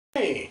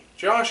Hey,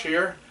 Josh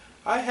here.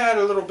 I had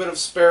a little bit of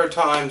spare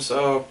time,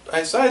 so I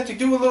decided to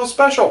do a little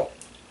special.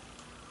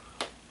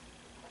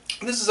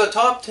 This is a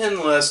top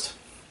 10 list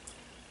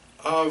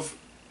of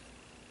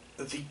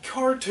the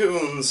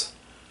cartoons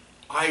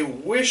I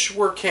wish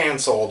were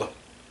canceled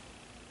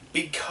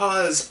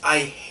because I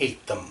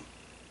hate them.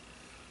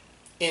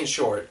 In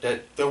short,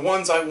 that the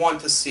ones I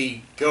want to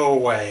see go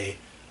away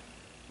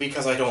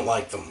because I don't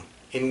like them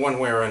in one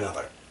way or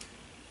another.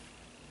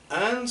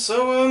 And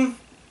so,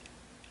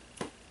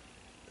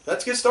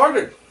 let's get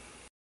started.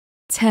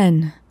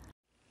 10.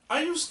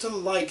 I used to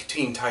like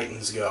Teen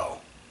Titans Go.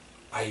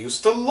 I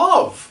used to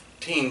love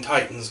Teen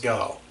Titans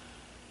Go.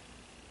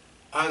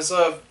 As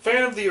a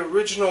fan of the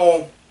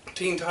original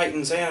Teen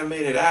Titans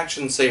animated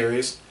action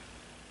series,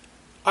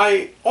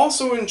 I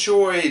also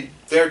enjoyed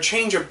their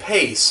change of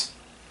pace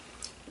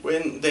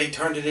when they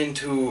turned it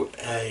into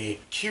a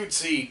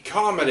cutesy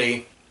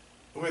comedy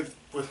with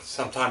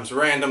sometimes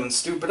random and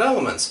stupid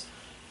elements.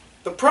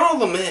 The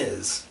problem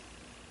is,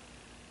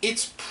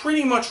 it's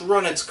pretty much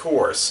run its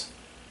course.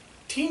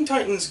 Teen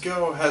Titans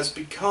Go has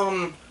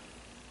become...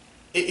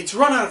 it's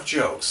run out of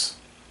jokes.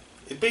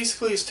 It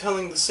basically is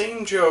telling the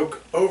same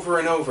joke over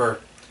and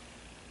over,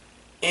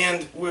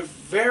 and with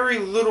very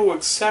little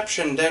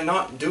exception, they're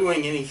not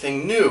doing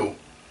anything new.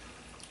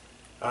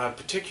 A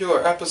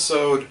particular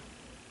episode,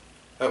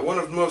 one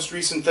of the most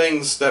recent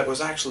things that was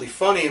actually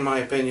funny in my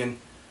opinion,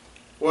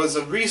 was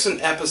a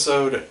recent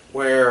episode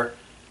where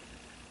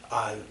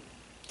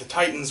the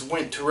Titans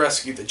went to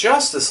rescue the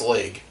Justice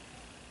League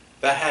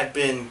that had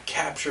been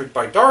captured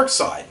by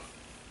Darkseid.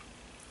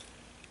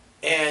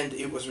 And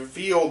it was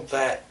revealed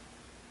that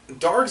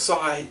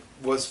Darkseid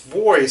was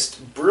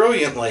voiced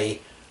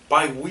brilliantly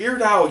by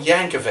Weird Al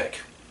Yankovic.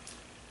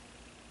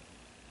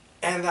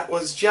 And that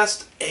was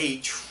just a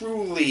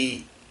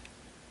truly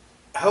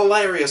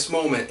hilarious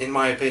moment, in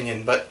my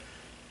opinion, but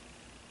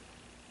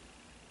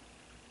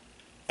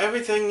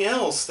everything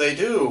else they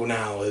do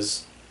now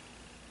is...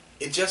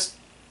 it just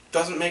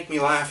doesn't make me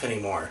laugh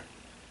anymore.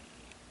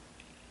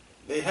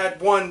 They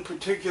had one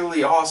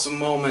particularly awesome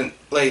moment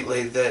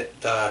lately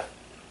that,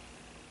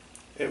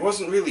 it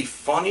wasn't really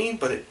funny,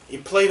 but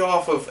it played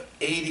off of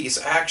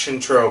 80s action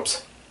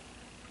tropes.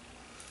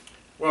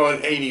 Well,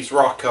 an 80s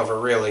rock cover,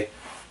 really.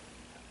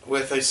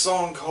 With a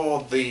song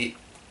called The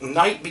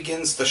Night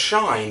Begins to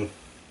Shine.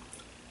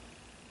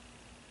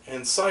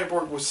 And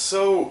Cyborg was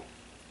so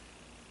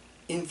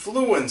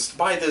influenced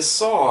by this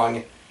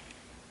song,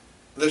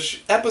 the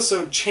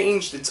episode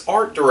changed its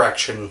art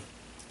direction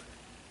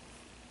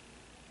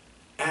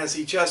as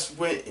he just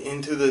went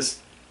into this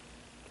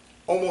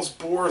almost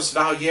Boris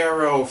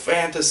Vallejo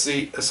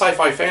fantasy,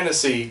 sci-fi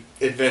fantasy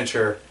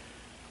adventure.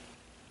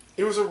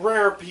 It was a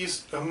rare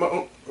piece,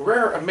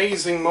 rare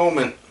amazing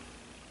moment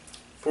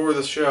for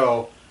the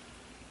show,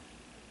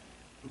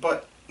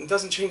 but it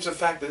doesn't change the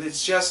fact that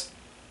it's just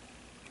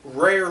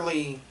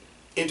rarely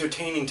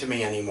entertaining to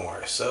me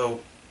anymore. So,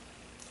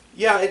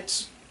 yeah,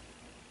 it's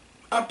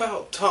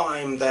about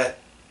time that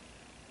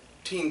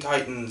Teen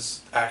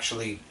Titans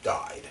actually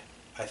died,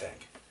 I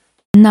think.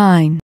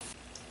 9.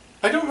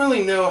 I don't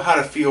really know how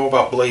to feel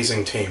about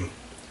Blazing Team.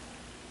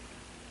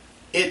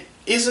 It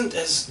isn't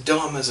as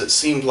dumb as it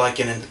seemed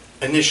like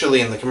initially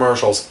in the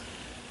commercials.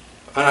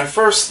 And I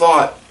first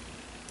thought,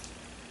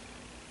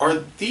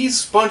 are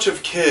these bunch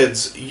of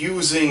kids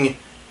using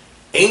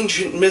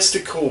ancient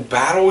mystical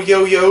battle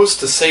yo-yos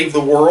to save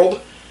the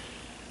world?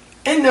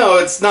 And no,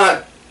 it's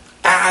not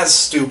as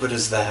stupid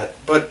as that,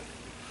 but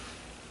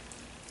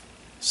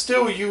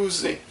still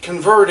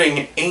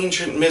converting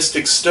ancient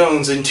mystic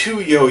stones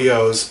into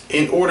yo-yos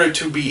in order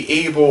to be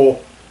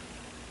able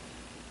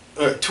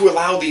to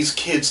allow these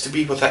kids to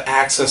be able to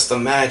access the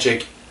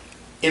magic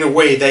in a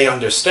way they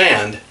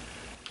understand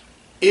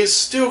is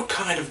still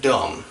kind of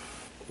dumb.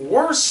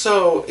 Worse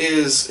so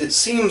is, it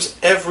seems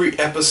every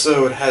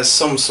episode has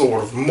some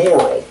sort of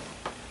moral.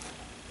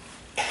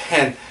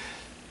 And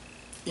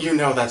you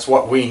know that's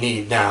what we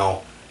need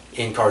now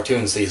in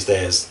cartoons these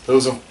days.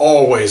 Those have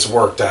always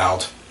worked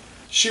out.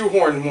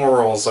 Shoehorn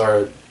morals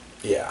are...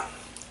 yeah.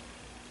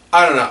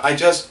 I don't know,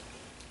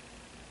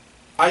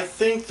 I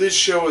think this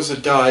show is a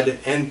dud,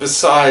 and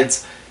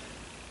besides,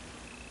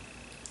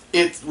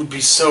 it would be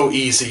so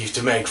easy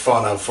to make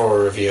fun of for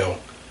a review.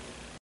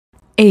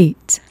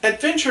 8.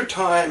 Adventure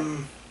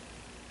Time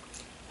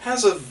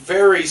has a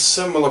very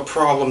similar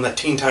problem that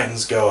Teen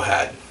Titans Go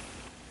had.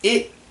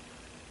 It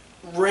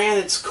ran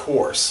its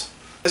course.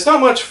 There's not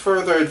much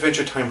further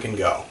Adventure Time can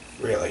go,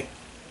 really.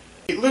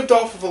 It lived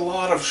off of a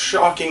lot of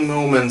shocking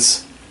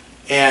moments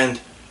and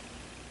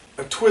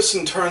twists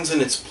and turns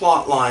in its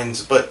plot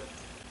lines, but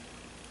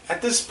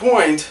at this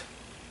point,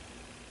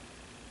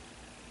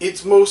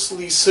 it's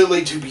mostly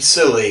silly to be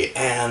silly,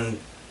 and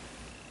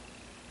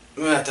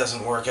that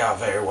doesn't work out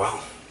very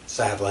well,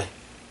 sadly.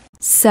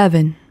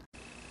 7.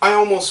 I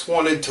almost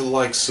wanted to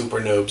like Super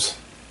Noobs,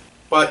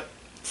 but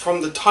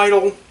from the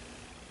title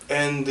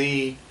and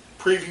the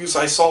previews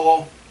I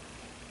saw,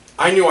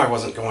 I knew I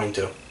wasn't going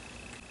to.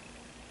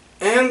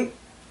 And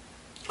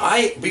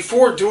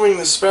before doing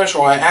this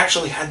special, I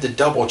actually had to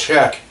double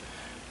check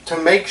to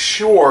make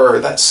sure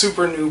that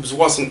Super Noobs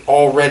wasn't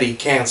already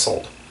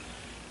cancelled.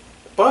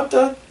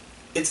 But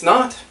it's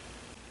not.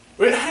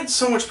 It had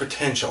so much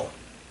potential.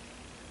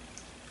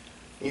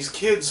 These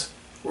kids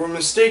were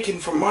mistaken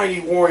for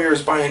mighty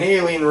warriors by an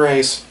alien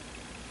race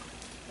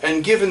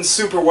and given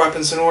super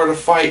weapons in order to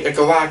fight a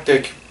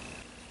galactic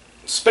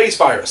space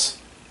virus.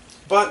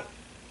 But,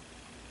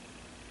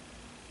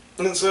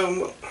 and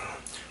so,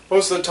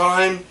 most of the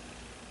time,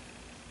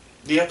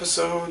 the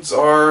episodes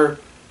are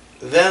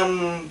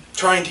them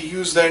trying to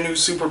use their new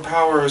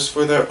superpowers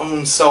for their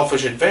own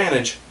selfish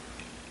advantage.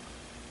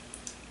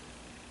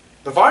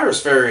 The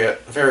virus very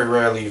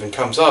rarely even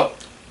comes up.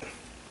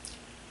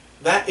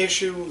 That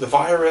issue, the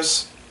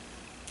virus,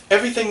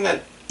 everything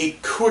that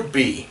it could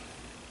be,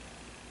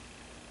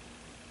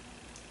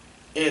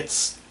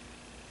 it's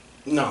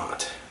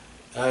not.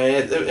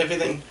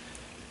 Everything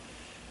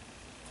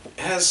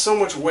has so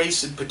much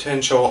wasted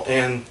potential,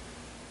 and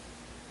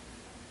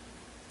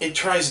it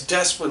tries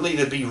desperately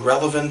to be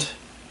relevant,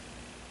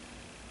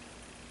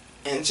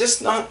 and it's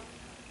just not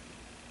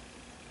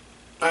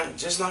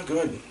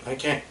good. I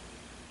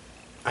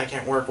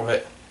can't work with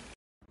it.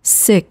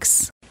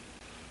 6.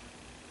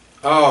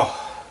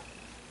 Oh,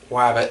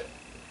 Wabbit.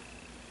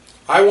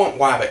 I want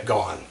Wabbit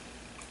gone.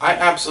 I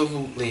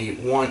absolutely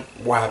want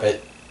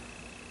Wabbit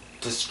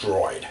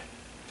destroyed.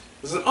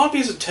 There's an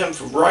obvious attempt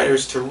for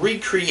writers to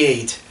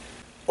recreate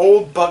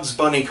old Bugs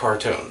Bunny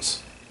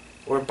cartoons,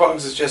 where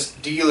Bugs is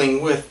just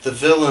dealing with the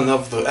villain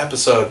of the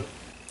episode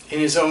in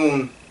his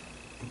own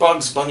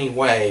Bugs Bunny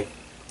way.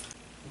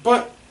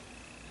 But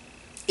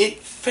it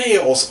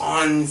fails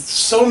on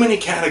so many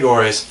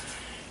categories,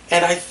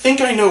 and I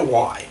think I know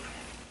why.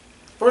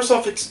 First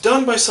off, it's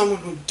done by someone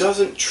who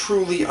doesn't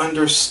truly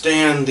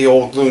understand the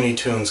old Looney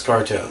Tunes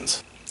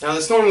cartoons. Now,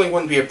 this normally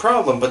wouldn't be a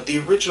problem, but the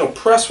original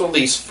press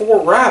release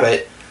for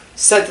Rabbit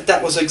said that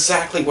that was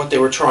exactly what they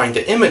were trying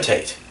to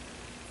imitate,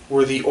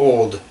 were the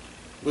old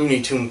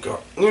Looney Tune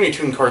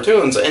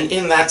cartoons, and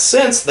in that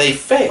sense, they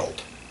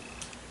failed.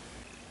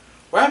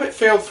 Rabbit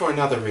failed for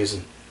another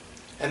reason,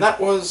 and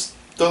that was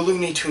the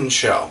Looney Tunes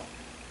show.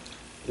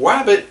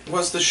 Wabbit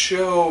was the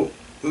show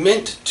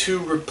meant to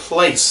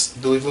replace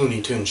the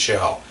Looney Tunes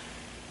show,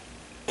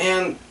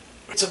 and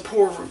it's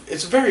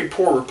a very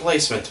poor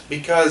replacement,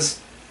 because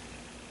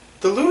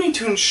the Looney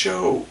Tunes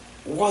show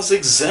was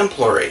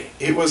exemplary.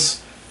 It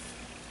was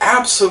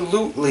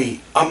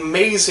absolutely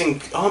amazing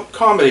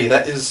comedy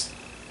that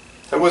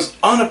was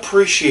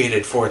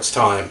unappreciated for its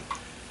time.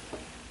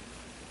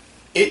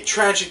 It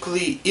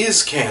tragically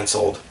is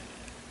cancelled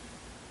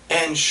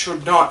and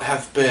should not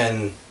have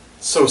been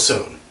so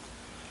soon.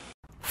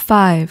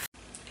 5.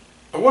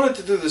 I wanted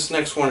to do this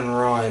next one in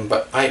rhyme,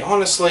 but I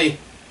honestly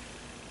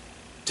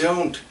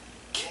don't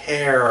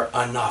care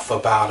enough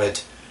about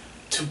it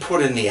to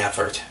put in the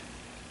effort.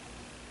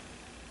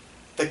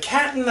 The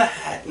Cat in the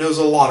Hat Knows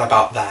a Lot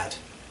About That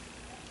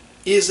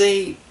is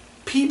a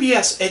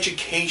PBS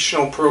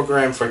educational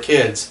program for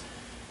kids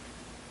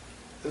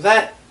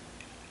that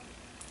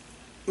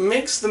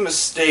makes the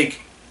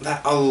mistake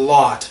that a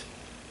lot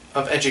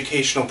of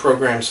educational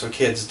programs for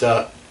kids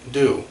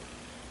do.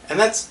 And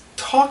that's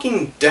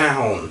talking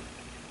down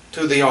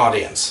to the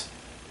audience.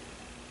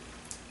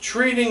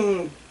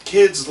 Treating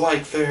kids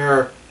like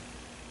they're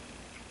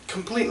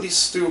completely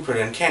stupid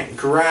and can't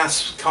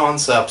grasp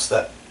concepts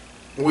that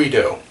we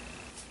do.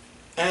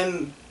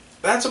 And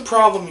that's a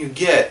problem you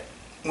get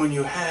when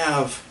you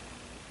have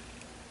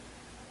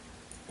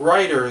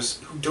writers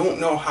who don't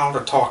know how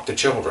to talk to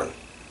children.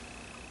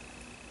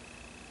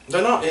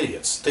 They're not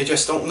idiots. They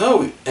just don't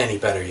know any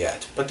better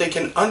yet. But they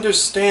can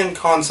understand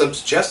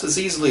concepts just as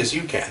easily as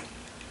you can.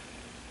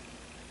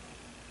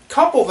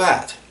 Couple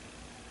that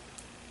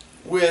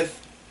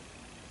with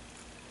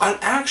an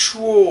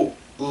actual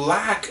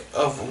lack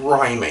of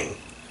rhyming.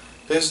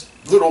 There's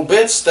little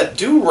bits that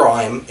do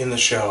rhyme in the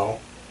show,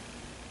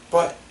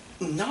 but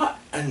not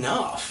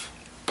enough.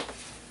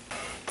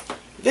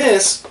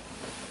 This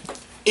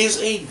is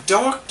a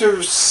Dr.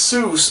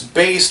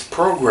 Seuss-based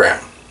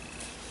program.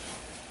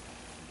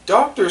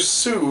 Dr.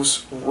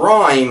 Seuss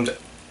rhymed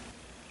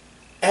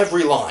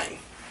every line.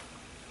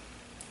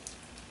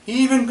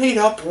 He even made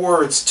up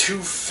words to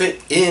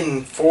fit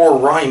in for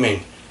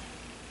rhyming.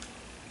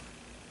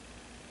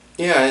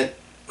 Yeah,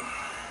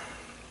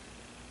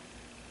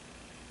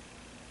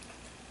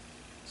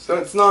 so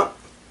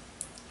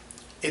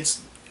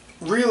it's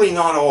really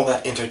not all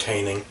that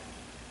entertaining.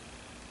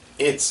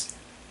 It's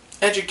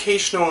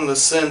educational in the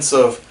sense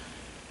of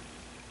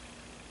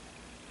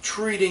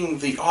treating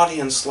the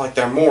audience like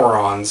they're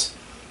morons,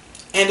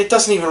 and it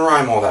doesn't even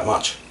rhyme all that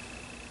much.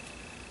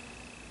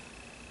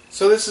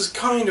 So this is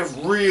kind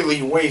of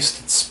really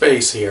wasted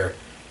space here,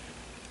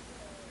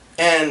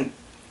 and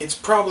it's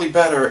probably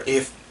better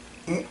if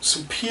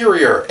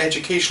superior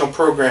educational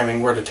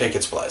programming were to take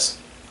its place.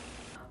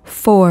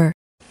 4.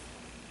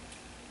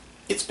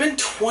 It's been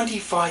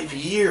 25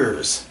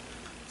 years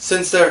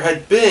since there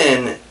had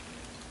been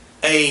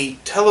a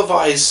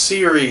televised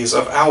series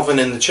of Alvin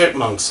and the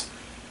Chipmunks.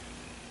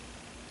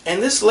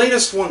 And this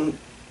latest one,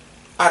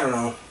 I don't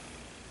know.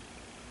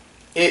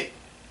 it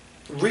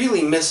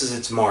really misses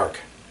its mark.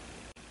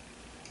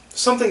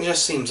 Something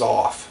just seems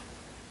off.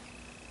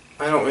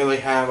 I don't really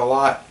have a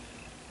lot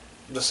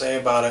to say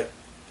about it.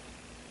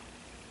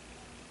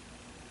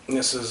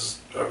 This is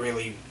a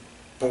really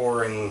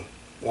boring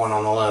one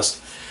on the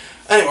list.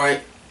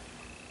 Anyway,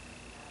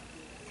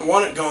 I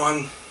want it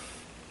gone.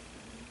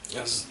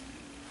 Yes,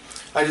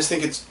 I just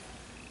think it's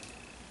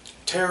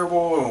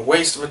terrible and a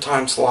waste of a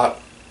time slot.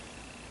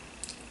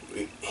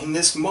 In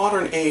this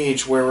modern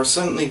age where we're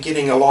suddenly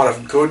getting a lot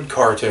of good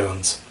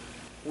cartoons,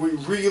 we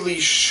really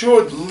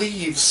should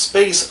leave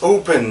space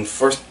open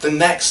for the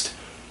next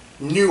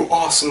new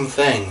awesome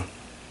thing.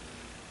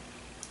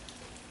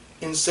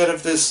 Instead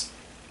of this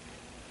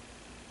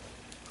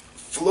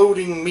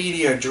floating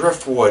media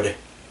driftwood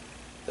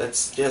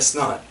that's just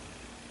not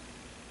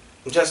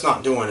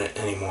doing it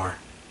anymore.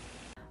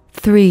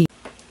 3,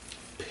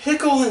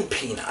 Pickle and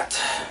Peanut.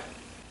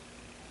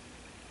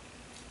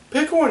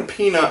 Pickle and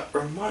Peanut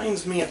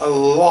reminds me a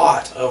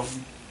lot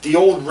of the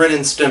old Ren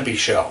and Stimpy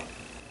show.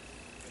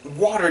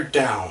 Watered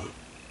down.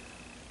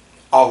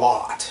 A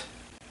lot.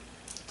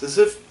 It's as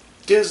if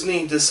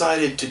Disney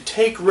decided to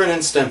take Ren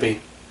and Stimpy,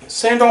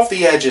 sand off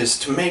the edges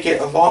to make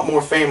it a lot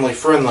more family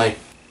friendly,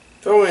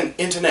 throw in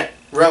internet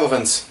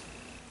relevance,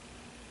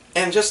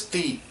 and just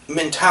the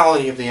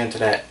mentality of the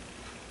internet.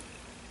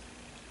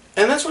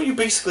 And that's what you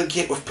basically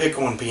get with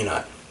Pickle and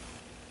Peanut.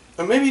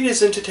 And maybe it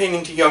is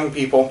entertaining to young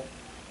people.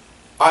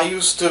 I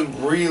used to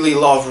really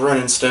love Ren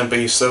and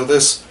Stimpy, so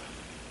this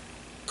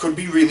could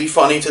be really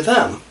funny to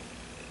them.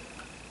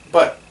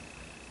 But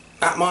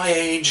at my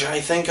age,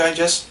 I think I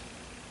just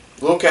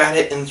look at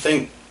it and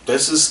think,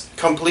 this is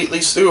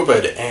completely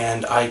stupid,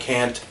 and I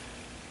can't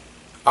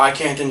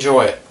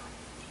enjoy it.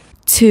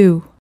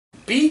 2,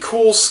 Be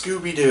Cool,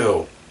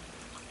 Scooby-Doo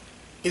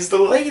is the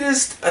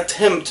latest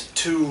attempt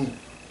to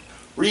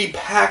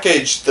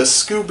repackage the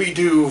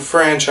Scooby-Doo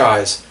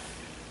franchise,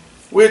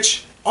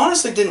 which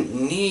honestly didn't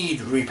need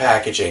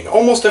repackaging.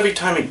 Almost every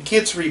time it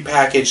gets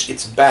repackaged,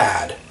 it's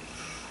bad.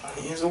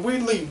 It's a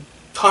weirdly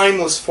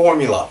timeless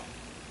formula.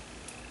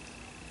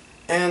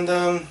 And,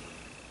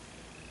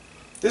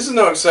 this is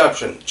no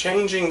exception.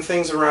 Changing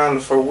things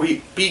around for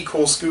Be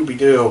Cool,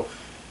 Scooby-Doo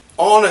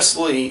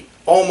honestly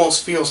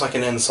almost feels like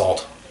an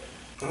insult.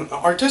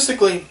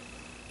 Artistically,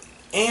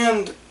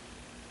 and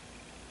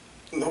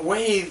the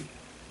way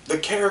the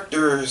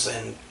characters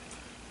and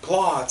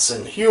plots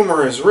and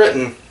humor is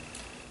written,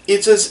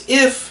 it's as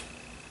if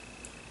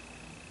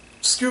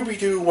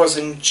Scooby-Doo was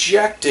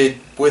injected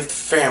with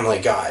Family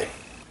Guy.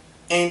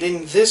 And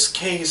in this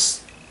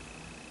case,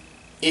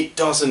 it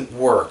doesn't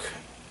work.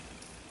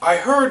 I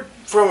heard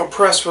from a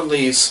press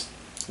release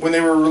when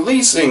they were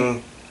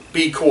releasing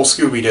Be Cool,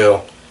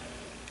 Scooby-Doo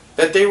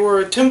that they were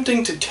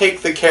attempting to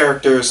take the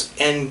characters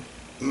and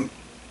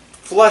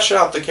flesh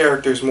out the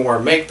characters more,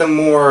 make them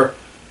more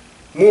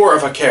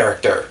of a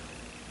character.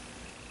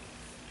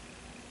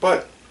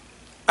 But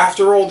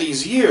after all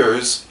these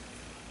years,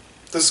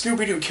 the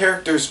Scooby-Doo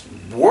characters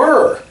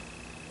were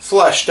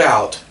fleshed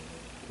out,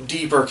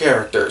 deeper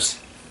characters.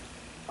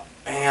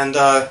 And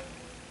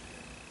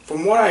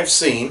from what I've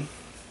seen,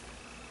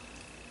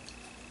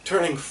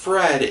 turning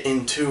Fred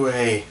into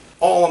a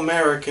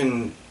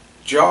all-American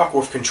jock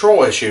with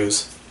control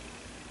issues,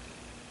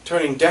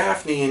 turning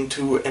Daphne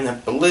into an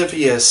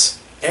oblivious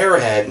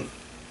airhead,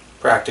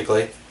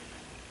 practically,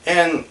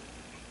 and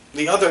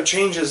the other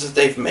changes that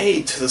they've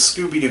made to the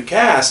Scooby-Doo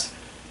cast,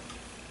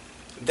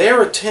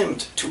 their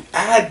attempt to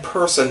add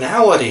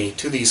personality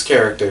to these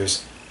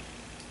characters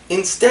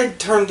instead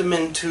turned them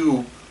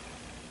into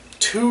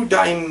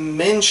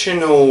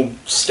two-dimensional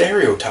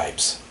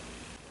stereotypes.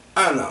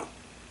 I don't know.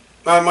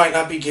 I might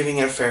not be giving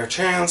it a fair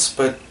chance,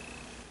 but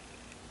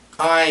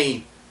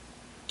I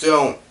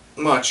don't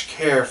much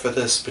care for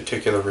this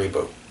particular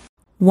reboot.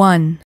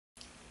 1,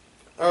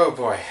 Oh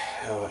boy.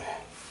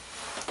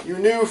 You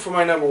knew for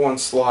my number one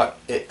slot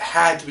it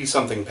had to be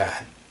something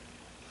bad.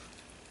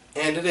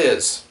 And it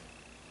is.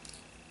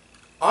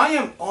 I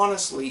am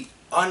honestly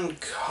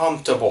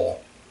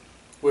uncomfortable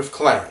with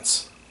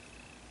Clarence.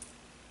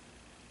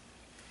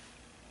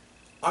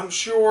 I'm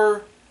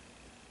sure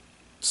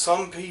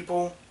some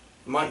people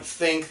might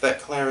think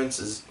that Clarence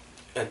is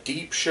a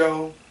deep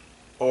show,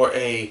 or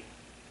a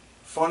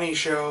funny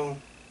show,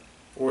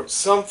 or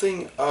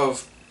something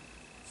of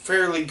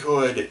fairly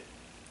good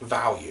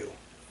value.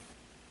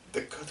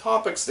 The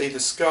topics they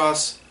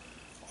discuss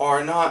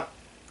are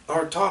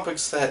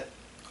topics that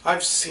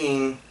I've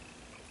seen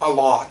a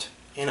lot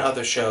in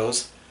other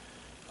shows,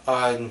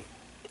 and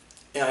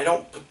I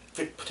don't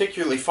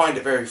particularly find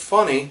it very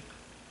funny.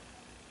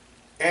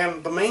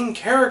 And the main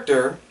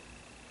character,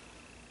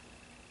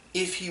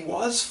 if he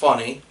was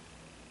funny,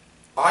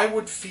 I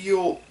would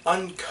feel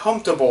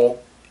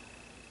uncomfortable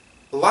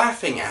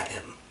laughing at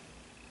him,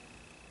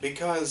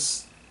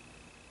 because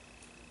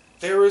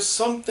there is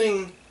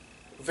something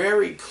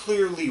very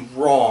clearly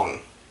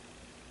wrong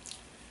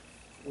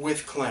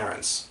with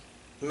Clarence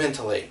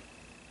mentally.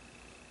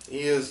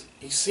 He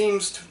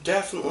seems to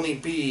definitely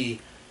be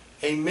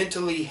a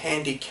mentally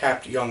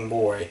handicapped young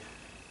boy,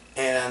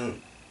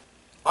 and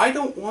I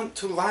don't want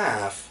to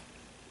laugh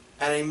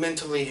at a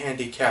mentally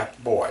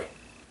handicapped boy.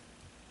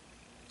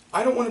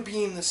 I don't want to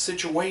be in the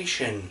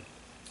situation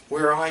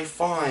where I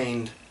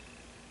find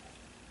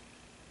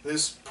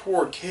this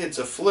poor kid's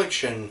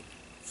affliction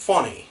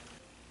funny.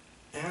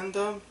 And,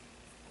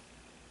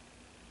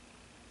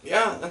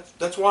 yeah,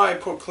 that's why I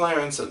put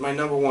Clarence at my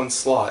 #1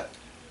 slot.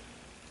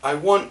 I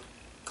want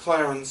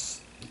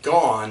Clarence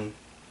gone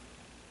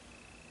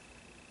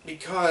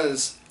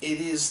because it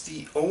is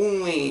the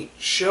only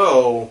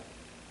show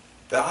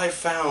that I've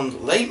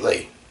found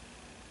lately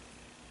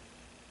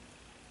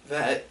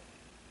that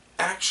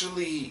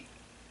actually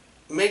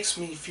makes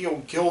me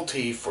feel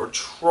guilty for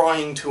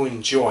trying to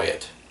enjoy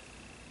it.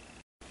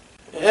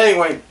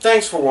 Anyway,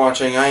 thanks for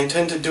watching. I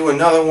intend to do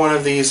another one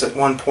of these at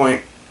one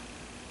point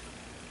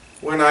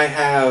when I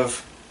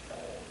have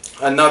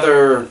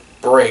another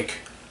break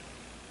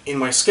in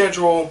my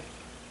schedule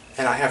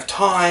and I have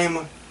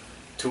time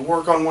to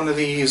work on one of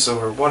these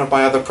or one of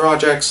my other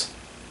projects.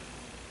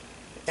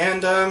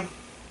 And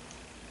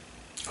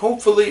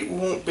hopefully it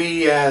won't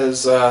be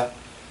as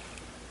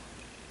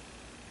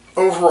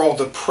overall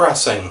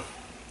depressing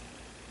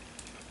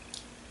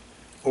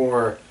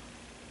or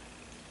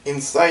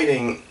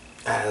inciting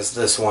as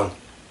this one.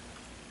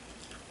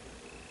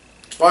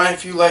 It's fine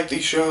if you like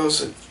these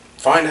shows, it's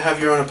fine to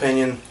have your own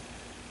opinion.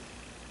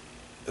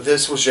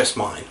 This was just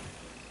mine.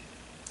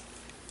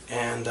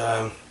 And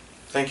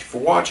thank you for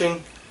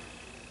watching.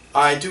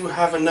 I do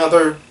have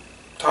another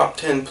top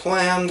 10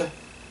 planned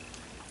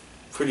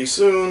pretty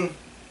soon,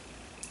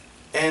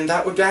 and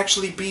that would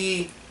actually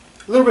be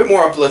a little bit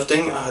more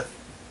uplifting.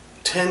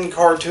 10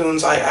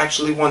 cartoons I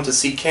actually want to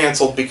see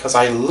canceled because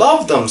I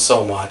love them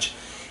so much,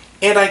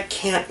 and I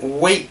can't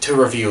wait to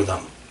review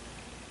them.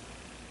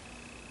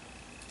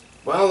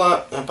 Well,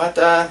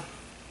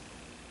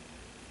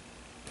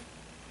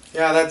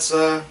 yeah,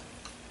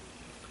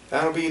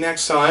 that'll be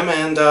next time,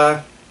 and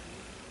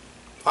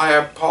I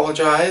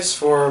apologize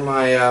for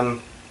my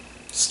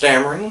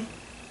stammering,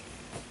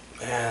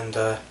 and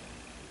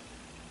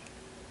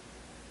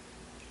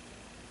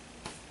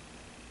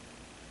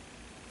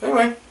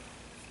anyway,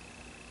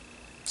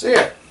 see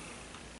ya.